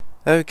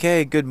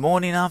Okay, good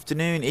morning,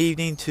 afternoon,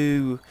 evening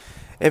to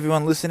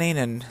everyone listening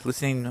and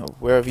listening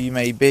wherever you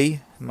may be.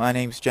 My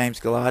name's James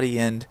Gallardi,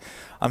 and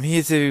I'm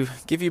here to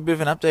give you a bit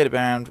of an update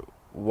around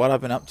what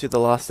I've been up to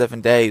the last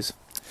 7 days.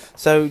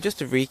 So, just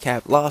to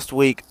recap, last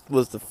week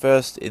was the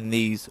first in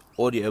these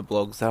audio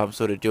blogs that I'm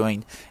sort of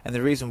doing, and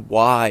the reason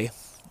why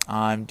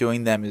I'm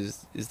doing them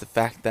is the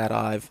fact that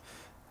I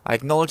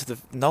acknowledge the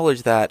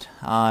knowledge that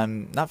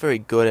I'm not very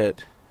good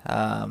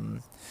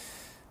at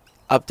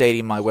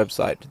updating my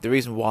website. The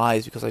reason why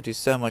is because I do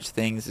so much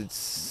things, it's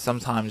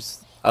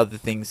sometimes other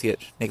things get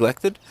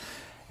neglected.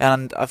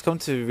 And I've come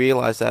to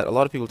realize that a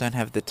lot of people don't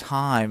have the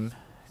time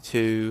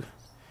to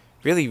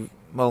really,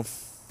 well,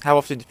 how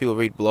often do people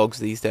read blogs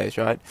these days,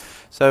 right?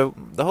 So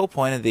the whole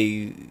point of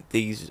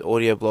these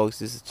audio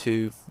blogs is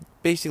to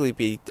basically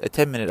be a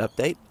 10-minute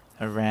update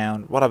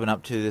around what I've been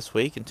up to this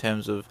week in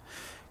terms of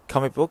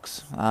comic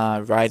books,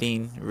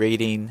 writing,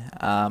 reading,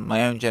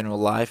 my own general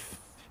life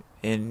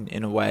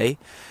in a way,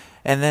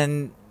 and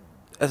then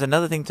as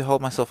another thing to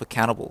hold myself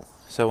accountable.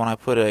 So when I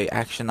put a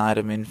action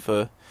item in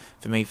for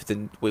me for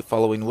the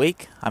following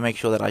week, I make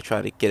sure that I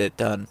try to get it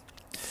done.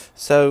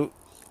 So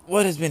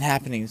what has been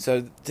happening?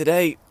 So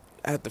today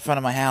at the front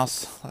of my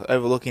house,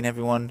 overlooking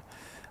everyone,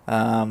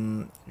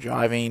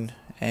 driving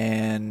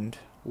and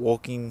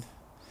walking,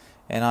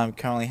 and I'm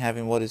currently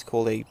having what is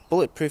called a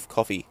bulletproof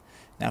coffee.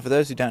 Now, for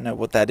those who don't know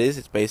what that is,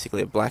 it's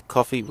basically a black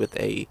coffee with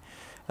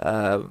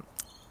uh,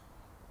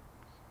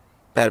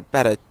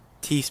 about a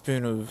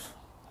teaspoon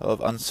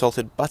of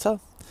unsalted butter,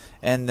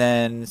 and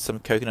then some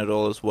coconut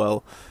oil as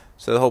well.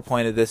 So the whole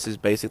point of this is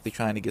basically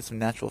trying to get some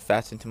natural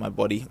fats into my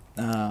body,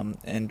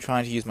 and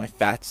trying to use my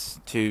fats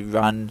to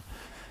run,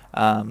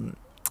 and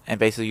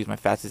basically use my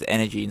fats as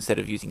energy instead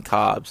of using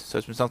carbs. So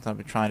it's been something I've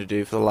been trying to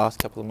do for the last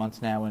couple of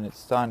months now, and it's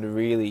starting to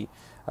really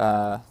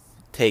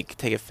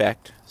take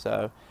effect.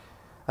 So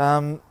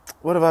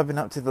what have I been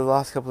up to the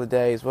last couple of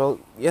days? Well,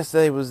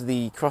 yesterday was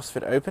the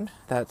CrossFit Open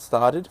that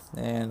started,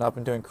 and I've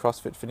been doing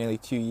CrossFit for nearly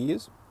 2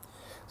 years.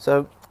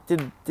 So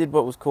did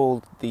what was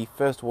called the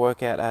first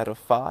workout out of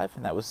 5,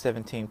 and that was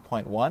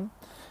 17.1,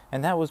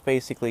 and that was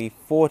basically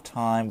 4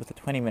 time with a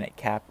 20-minute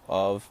cap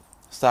of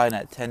starting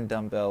at 10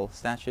 dumbbell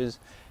snatches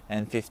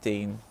and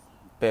 15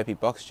 burpee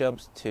box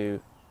jumps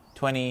to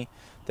 20,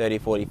 30,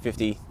 40,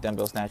 50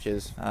 dumbbell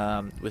snatches,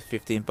 with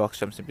 15 box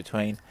jumps in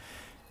between,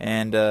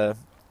 and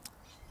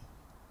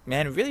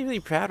man, really, really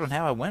proud on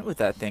how I went with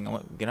that thing.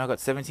 I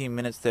got 17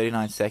 minutes,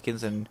 39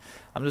 seconds, and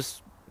I'm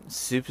just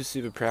super,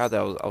 super proud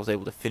that I was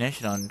able to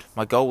finish. And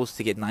my goal was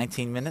to get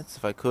 19 minutes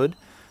if I could.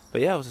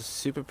 But yeah, I was just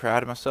super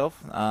proud of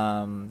myself.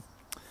 I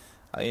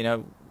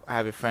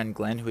have a friend,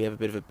 Glenn, who we have a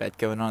bit of a bet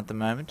going on at the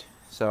moment.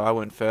 So I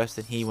went first,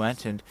 and he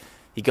went, and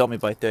he got me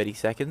by 30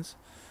 seconds.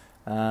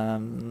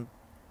 Um,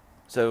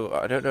 so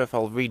I don't know if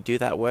I'll redo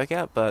that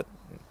workout, but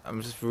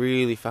I'm just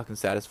really fucking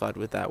satisfied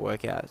with that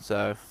workout.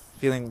 So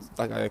feeling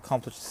like I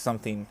accomplished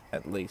something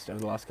at least over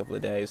the last couple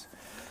of days.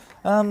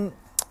 Um,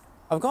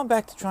 I've gone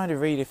back to trying to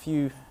read a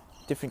few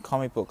different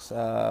comic books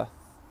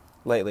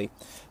lately.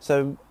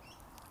 So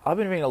I've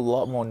been reading a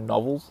lot more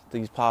novels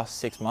these past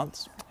 6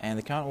 months, and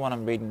the current one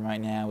I'm reading right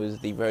now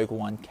is the Rogue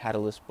One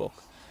Catalyst book.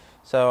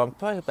 So I'm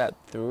probably about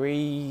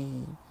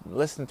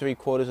less than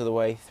 3/4 of the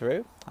way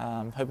through.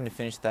 Hoping to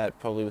finish that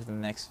probably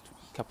within the next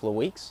couple of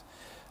weeks.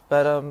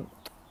 But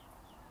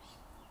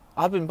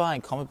I've been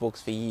buying comic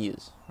books for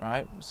years,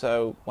 right?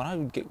 So when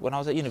I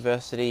was at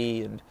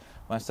university and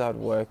when I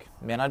started work,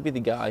 man, I'd be the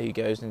guy who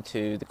goes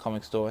into the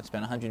comic store and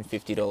spend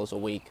 $150 a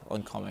week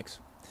on comics.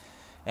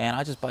 And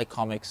I just buy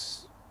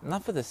comics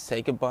not for the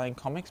sake of buying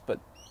comics, but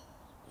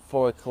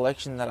for a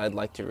collection that I'd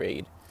like to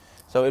read.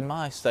 So in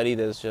my study,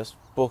 there's just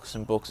books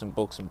and books and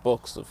books and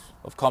books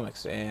of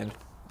comics, and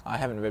I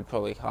haven't read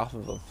probably half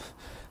of them.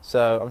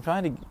 So I'm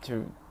trying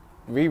to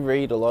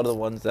reread a lot of the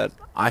ones that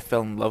I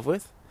fell in love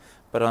with,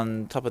 but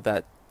on top of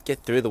that,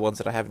 get through the ones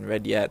that I haven't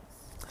read yet.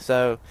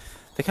 So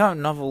the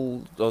current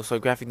novel, also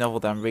graphic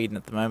novel that I'm reading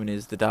at the moment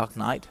is The Dark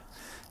Knight,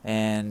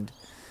 and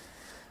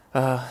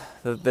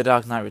the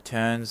Dark Knight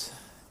Returns,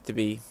 to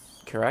be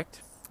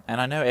correct.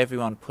 And I know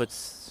everyone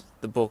puts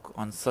the book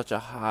on such a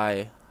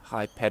high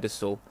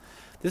pedestal.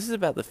 This is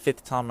about the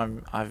fifth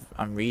time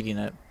I'm reading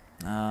it,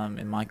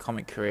 in my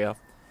comic career,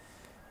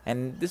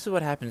 and this is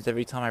what happens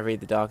every time I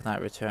read The Dark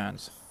Knight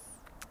Returns.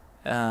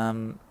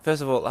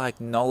 First of all, I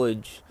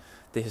acknowledge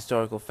the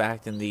historical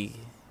fact and the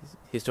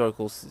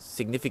historical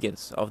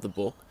significance of the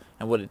book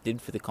and what it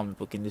did for the comic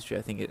book industry.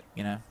 I think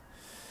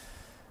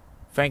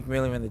Frank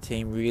Miller and the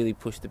team really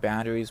pushed the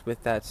boundaries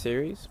with that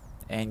series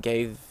and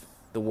gave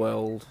the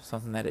world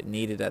something that it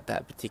needed at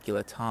that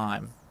particular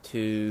time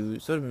to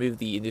sort of move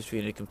the industry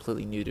in a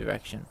completely new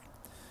direction.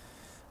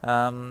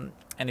 And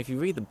if you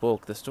read the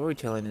book, the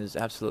storytelling is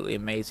absolutely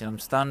amazing. I'm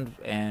stunned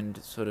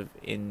and sort of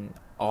in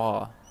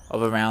awe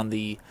of around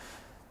the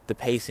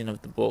pacing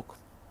of the book.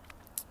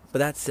 But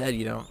that said,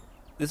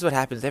 this is what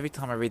happens every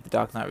time I read The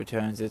Dark Knight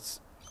Returns.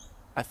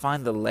 I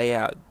find the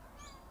layout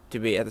to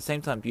be at the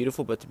same time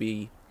beautiful, but to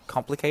be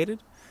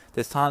complicated.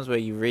 There's times where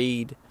you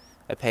read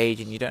a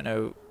page and you don't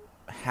know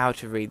how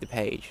to read the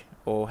page,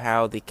 or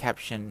how the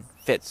caption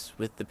fits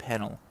with the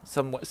panel.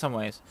 Some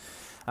ways.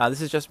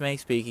 This is just me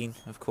speaking,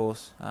 of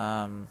course.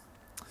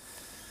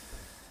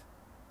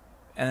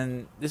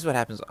 And this is what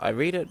happens. I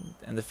read it,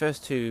 and the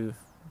first two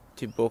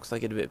books I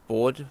get a bit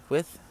bored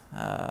with,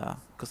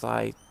 because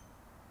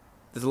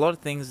there's a lot of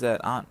things that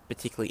aren't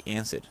particularly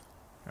answered,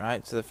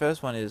 right? So the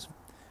first one is,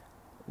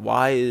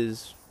 why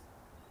is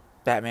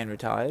Batman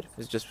retired?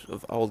 Is it just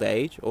of old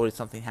age, or did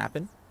something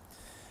happen?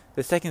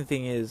 The second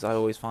thing is, I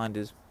always find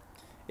is,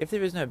 if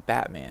there is no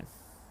Batman,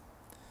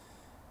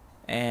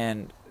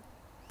 and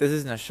this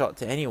isn't a shot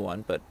to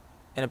anyone, but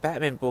in a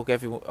Batman book,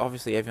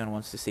 obviously everyone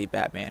wants to see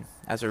Batman.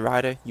 As a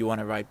writer, you want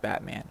to write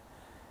Batman.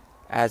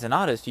 As an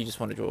artist, you just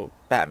want to draw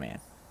Batman.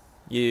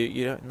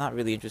 You're not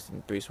really interested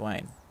in Bruce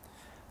Wayne.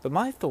 But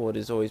my thought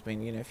has always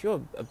been, if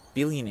you're a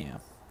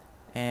billionaire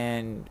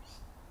and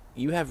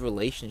you have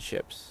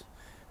relationships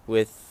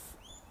with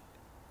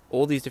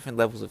all these different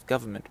levels of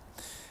government,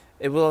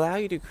 it will allow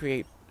you to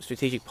create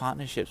strategic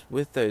partnerships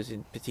with those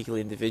particular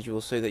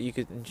individuals, so that you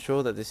could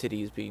ensure that the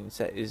city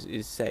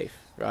is safe,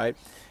 right?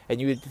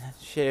 And you would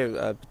share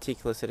a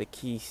particular set of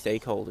key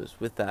stakeholders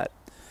with that.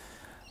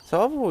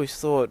 So I've always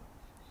thought,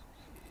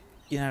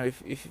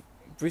 if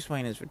Bruce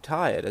Wayne is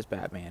retired as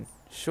Batman,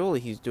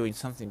 surely he's doing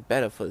something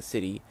better for the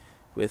city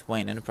with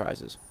Wayne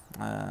Enterprises.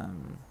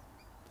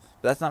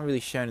 But that's not really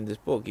shown in this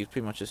book. He's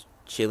pretty much just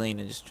chilling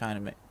and just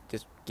trying to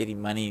just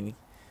getting money, and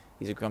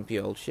he's a grumpy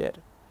old shit.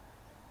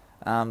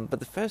 But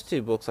the first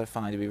two books I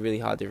find to be really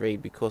hard to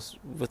read, because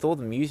with all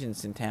the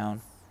mutants in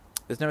town,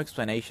 there's no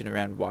explanation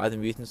around why the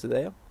mutants are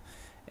there.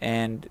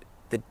 And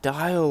the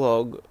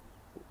dialogue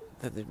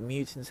that the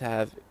mutants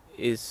have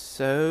is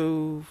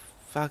so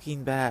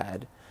fucking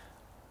bad,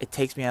 it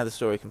takes me out of the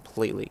story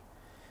completely.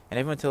 And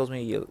everyone tells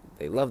me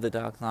they love The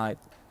Dark Knight.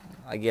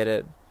 I get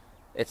it.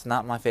 It's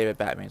not my favorite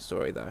Batman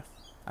story, though.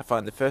 I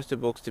find the first two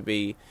books to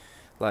be,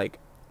 like,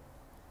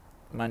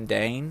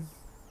 mundane,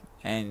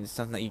 and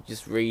something that you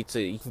just read so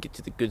you can get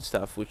to the good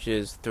stuff, which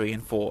is 3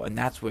 and 4, and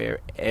that's where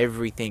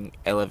everything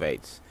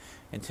elevates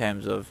in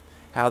terms of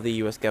how the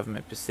US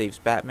government perceives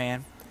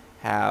Batman,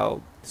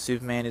 how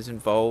Superman is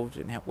involved,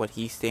 and what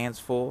he stands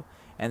for,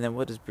 and then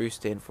what does Bruce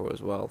stand for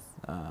as well.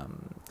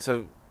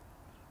 So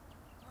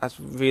that's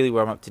really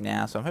where I'm up to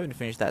now, so I'm hoping to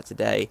finish that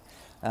today.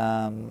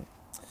 My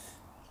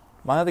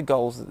other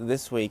goals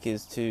this week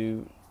is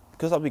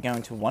because I'll be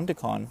going to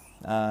WonderCon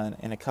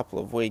in a couple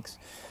of weeks,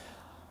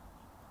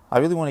 I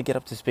really want to get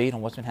up to speed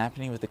on what's been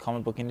happening with the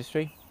comic book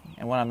industry.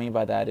 And what I mean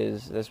by that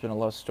is there's been a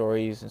lot of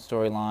stories and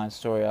storylines,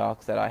 story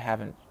arcs that I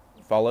haven't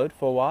followed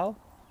for a while.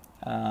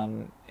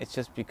 It's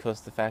just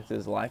because the fact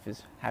is life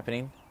is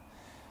happening.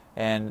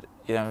 And,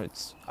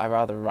 I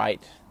rather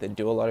write than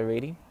do a lot of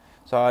reading.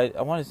 So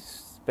I want to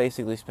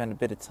basically spend a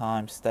bit of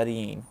time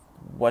studying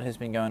what has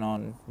been going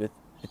on with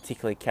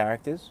particular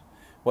characters,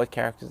 what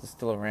characters are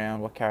still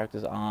around, what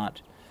characters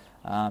aren't,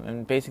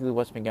 and basically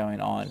what's been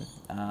going on.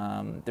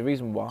 The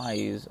reason why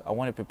is I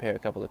want to prepare a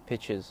couple of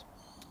pitches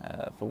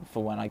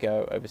for when I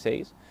go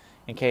overseas,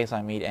 in case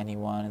I meet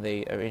anyone and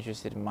they are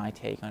interested in my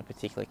take on a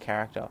particular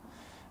character.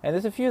 And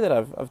there's a few that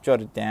I've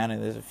jotted down,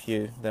 and there's a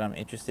few that I'm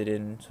interested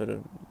in sort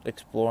of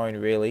exploring,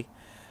 really.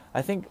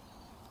 I think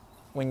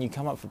when you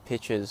come up for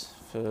pitches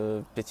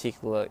for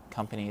particular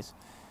companies,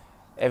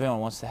 everyone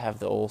wants to have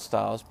the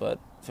all-stars, but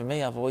for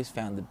me, I've always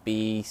found the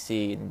B,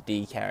 C, and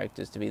D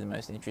characters to be the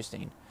most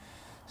interesting.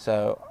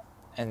 So,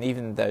 and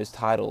even those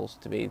titles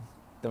to be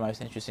the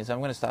most interesting. So I'm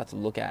going to start to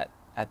look at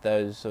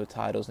those sort of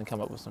titles and come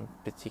up with some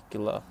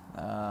particular,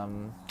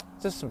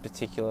 just some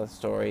particular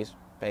stories,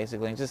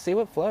 basically, and just see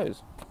what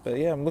flows. But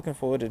yeah, I'm looking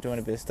forward to doing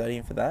a bit of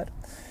studying for that.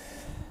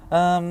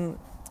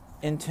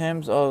 In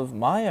terms of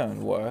my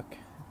own work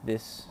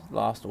this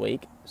last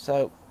week,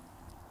 so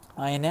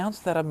I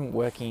announced that I'm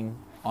working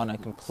on a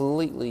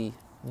completely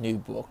new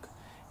book,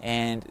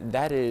 and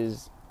that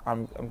is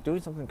I'm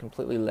doing something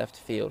completely left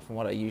field from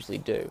what I usually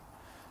do.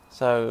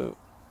 So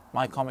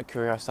my comic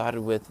career, I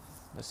started with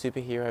a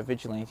superhero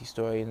vigilante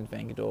story in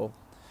Vengador.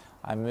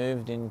 I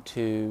moved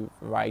into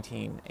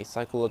writing a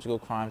psychological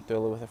crime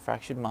thriller with a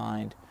fractured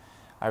mind.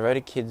 I wrote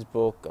a kid's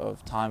book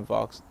of Time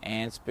Vox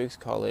and Spooks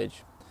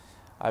College.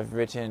 I've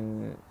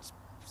written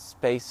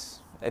space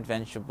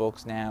adventure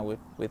books now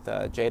with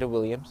Jada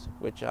Williams,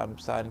 which I'm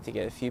starting to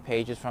get a few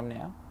pages from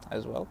now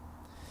as well.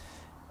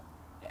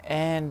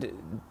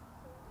 And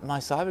my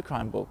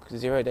cybercrime book,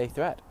 Zero Day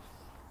Threat,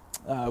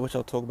 which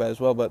I'll talk about as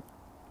well. But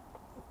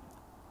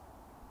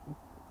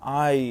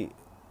I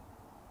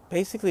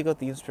basically got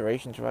the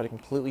inspiration to write a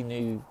completely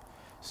new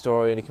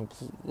story in a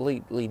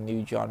completely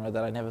new genre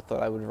that I never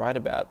thought I would write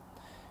about.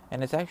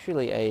 And it's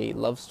actually a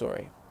love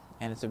story.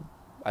 And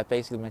I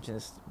basically mentioned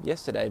this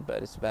yesterday,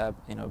 but it's about,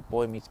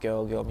 boy meets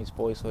girl, girl meets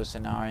boy sort of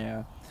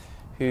scenario,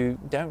 who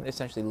don't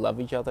essentially love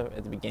each other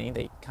at the beginning.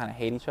 They kind of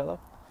hate each other.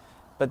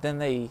 But then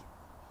they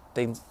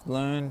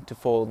learn to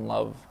fall in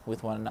love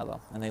with one another,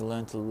 and they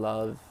learn to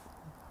love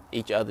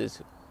each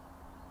other's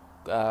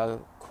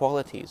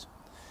qualities.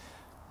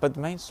 But the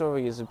main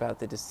story is about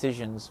the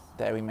decisions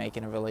that we make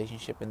in a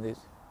relationship and the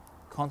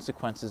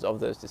consequences of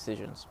those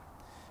decisions.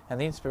 And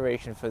the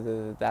inspiration for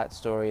that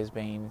story has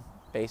been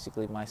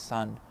basically my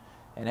son.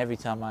 And every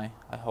time I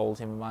hold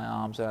him in my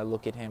arms and I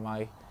look at him,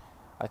 I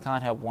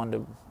can't help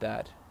wonder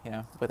that,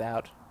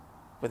 without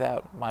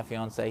my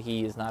fiance,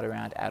 he is not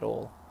around at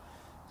all.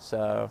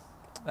 So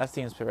that's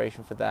the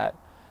inspiration for that.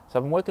 So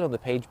I'm working on the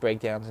page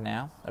breakdowns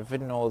now. I've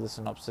written all the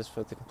synopsis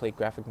for the complete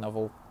graphic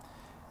novel,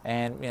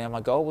 and my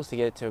goal was to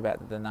get it to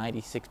about the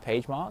 96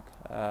 page mark.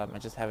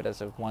 And just have it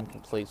as a one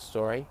complete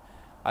story.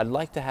 I'd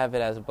like to have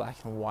it as a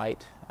black and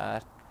white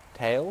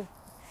tale,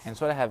 and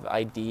sort of have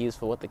ideas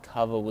for what the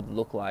cover would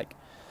look like.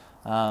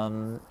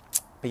 But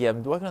yeah,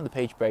 I'm working on the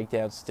page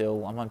breakdowns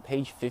still. I'm on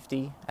page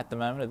 50 at the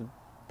moment of the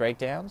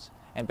breakdowns,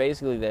 and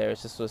basically there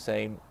it's just sort of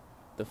saying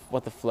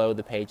what the flow of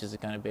the pages are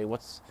going to be.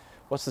 What's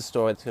the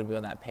story that's going to be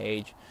on that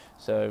page?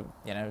 So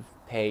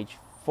page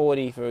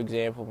 40, for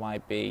example,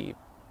 might be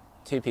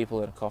two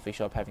people in a coffee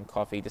shop having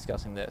coffee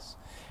discussing this,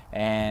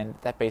 and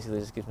that basically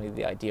just gives me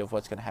the idea of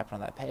what's going to happen on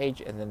that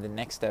page. And then the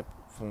next step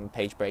from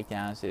page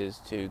breakdowns is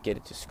to get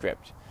it to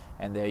script,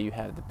 and there you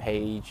have the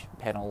page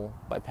panel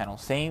by panel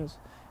scenes,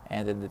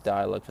 and then the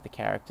dialogue for the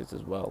characters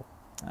as well.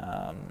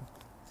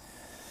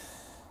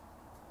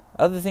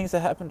 Other things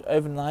that happened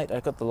overnight, I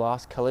got the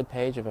last coloured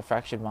page of A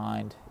Fractured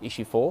Mind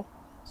issue 4.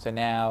 So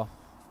now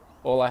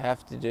all I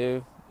have to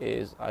do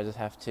is I just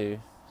have to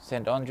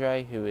send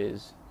Andre, who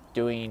is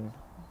doing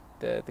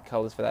the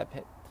colours for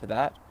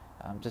that.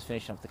 Just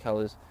finishing off the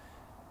colours.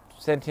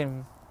 Sent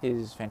him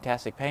his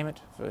fantastic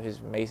payment for his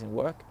amazing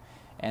work,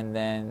 and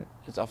then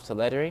it's off to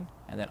lettering,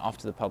 and then off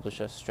to the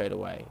publisher straight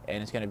away.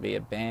 And it's going to be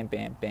a bam,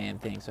 bam, bam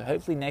thing. So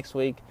hopefully next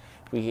week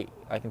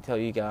I can tell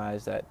you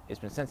guys that it's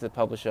been sent to the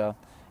publisher,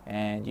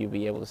 and you'll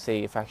be able to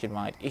see A Fractured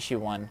Mind issue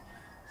 1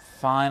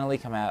 finally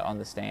come out on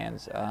the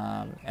stands,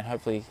 and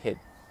hopefully hit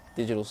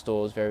digital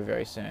stores very,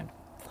 very soon.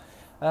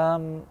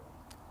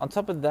 On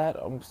top of that,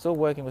 I'm still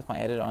working with my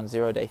editor on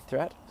Zero Day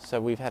Threat.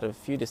 So we've had a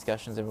few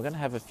discussions, and we're going to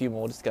have a few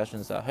more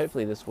discussions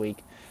hopefully this week,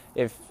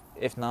 if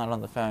not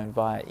on the phone,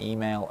 via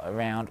email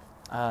around.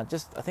 I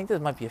think there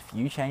might be a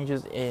few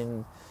changes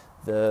in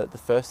the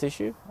first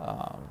issue.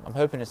 I'm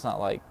hoping it's not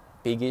like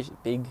big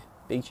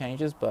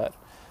changes, but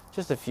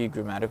just a few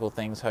grammatical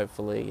things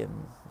hopefully,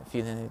 and a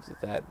few things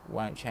that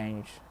won't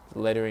change the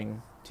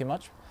lettering too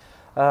much.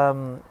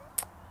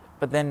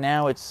 But then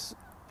now it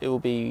will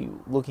be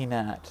looking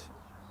at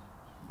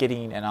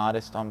getting an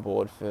artist on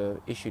board for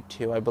issue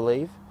 2, I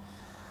believe.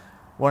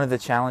 One of the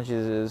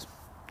challenges is,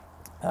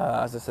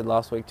 as I said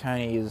last week,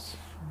 Tony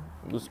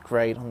was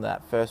great on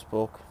that first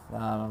book,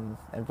 and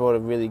brought a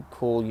really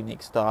cool,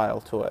 unique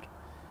style to it.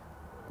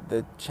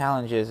 The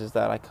challenge is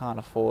that I can't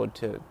afford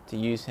to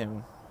use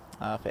him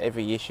for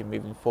every issue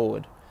moving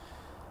forward.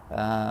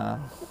 I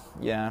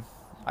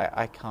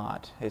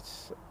can't.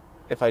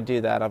 If I do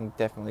that, I'm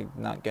definitely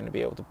not going to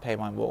be able to pay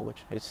my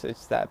mortgage.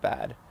 It's that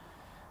bad.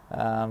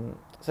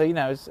 So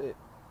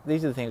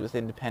these are the things with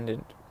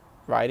independent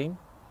writing,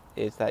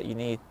 is that you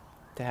need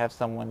to have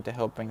someone to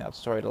help bring that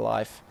story to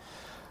life.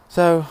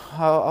 So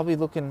I'll be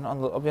on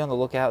the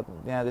lookout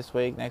this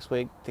week, next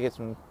week, to get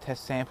some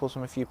test samples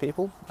from a few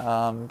people.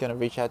 I'm going to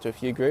reach out to a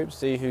few groups,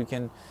 see who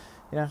can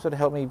sort of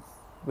help me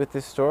with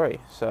this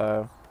story.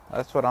 So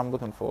that's what I'm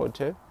looking forward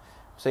to.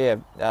 So yeah,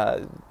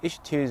 issue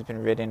 2 has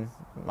been written.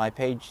 My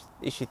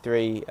issue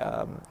 3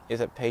 is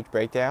at page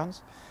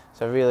breakdowns.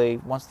 So really,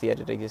 once the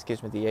editor just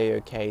gives me the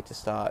A-OK to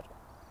start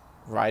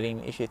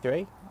writing issue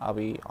 3, I'll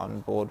be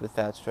on board with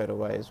that straight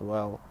away as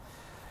well.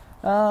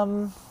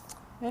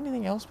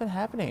 Anything else been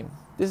happening?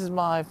 This is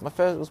my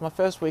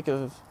first week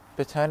of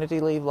paternity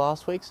leave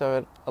last week, so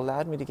it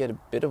allowed me to get a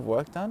bit of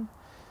work done.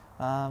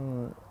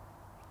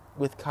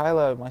 With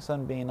Kylo, my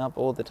son, being up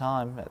all the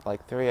time at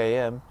like 3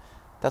 a.m,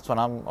 that's when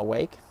I'm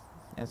awake.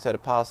 And so to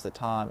pass the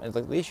time, it's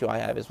like the issue I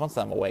have is once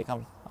I'm awake,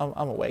 I'm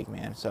awake,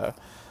 man. So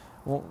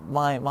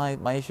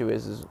my issue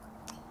is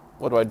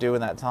what do I do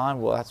in that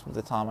time? Well, that's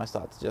the time I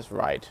start to just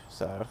write.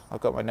 So I've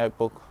got my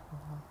notebook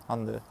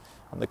on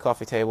the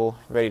coffee table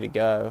ready to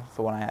go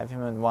for when I have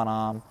him in one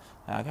arm,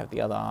 and I have the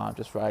other arm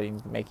just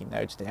writing, making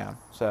notes down.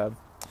 So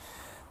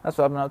that's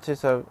what I've been up to.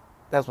 So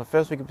that was my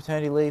first week of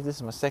paternity leave. This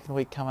is my second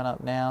week coming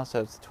up now,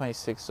 so it's the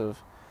 26th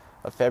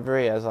of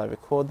February as I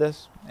record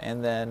this,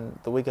 and then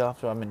the week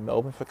after I'm in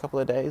Melbourne for a couple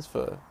of days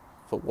for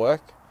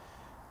work,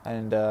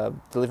 and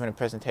delivering a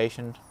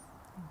presentation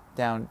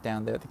down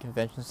there at the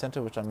convention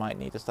centre, which I might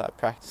need to start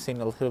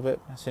practicing a little bit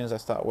as soon as I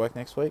start work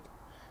next week.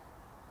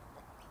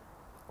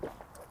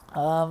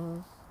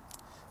 But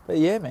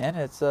yeah, man,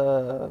 it's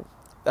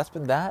that's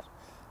been that.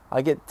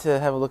 I get to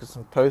have a look at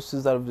some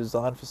posters that I've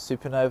designed for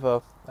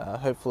Supernova.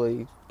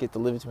 Hopefully get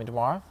delivered to me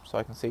tomorrow, so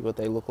I can see what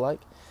they look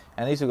like.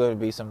 And these are going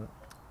to be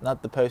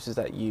not the posters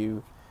that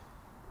you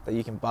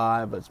can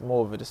buy, but it's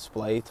more of a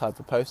display type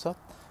of poster.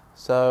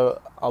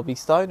 So I'll be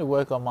starting to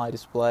work on my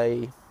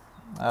display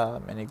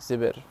and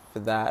exhibit for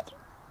that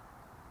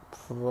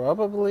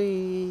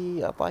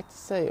probably, I'd like to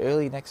say,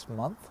 early next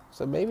month.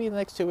 So maybe in the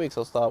next 2 weeks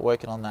I'll start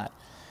working on that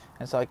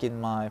and start getting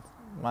my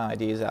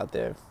ideas out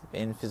there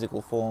in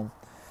physical form.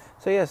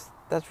 So yes,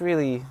 that's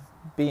really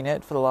been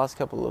it for the last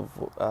couple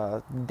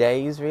of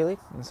days, really.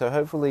 And so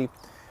hopefully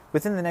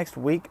within the next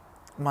week,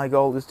 my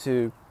goal is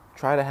to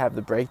try to have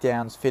the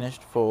breakdowns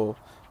finished for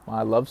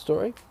my love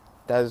story.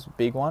 That is a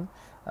big one.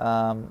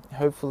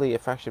 Hopefully A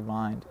Fractured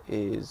Mind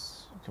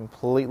is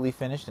completely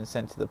finished and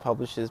sent to the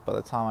publishers by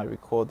the time I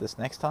record this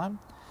next time.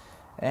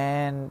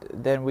 And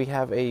then we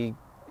have a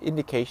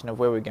indication of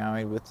where we're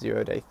going with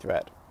Zero Day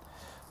Threat.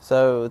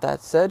 So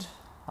that said,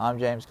 I'm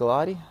James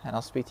Gallardi, and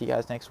I'll speak to you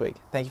guys next week.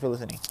 Thank you for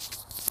listening.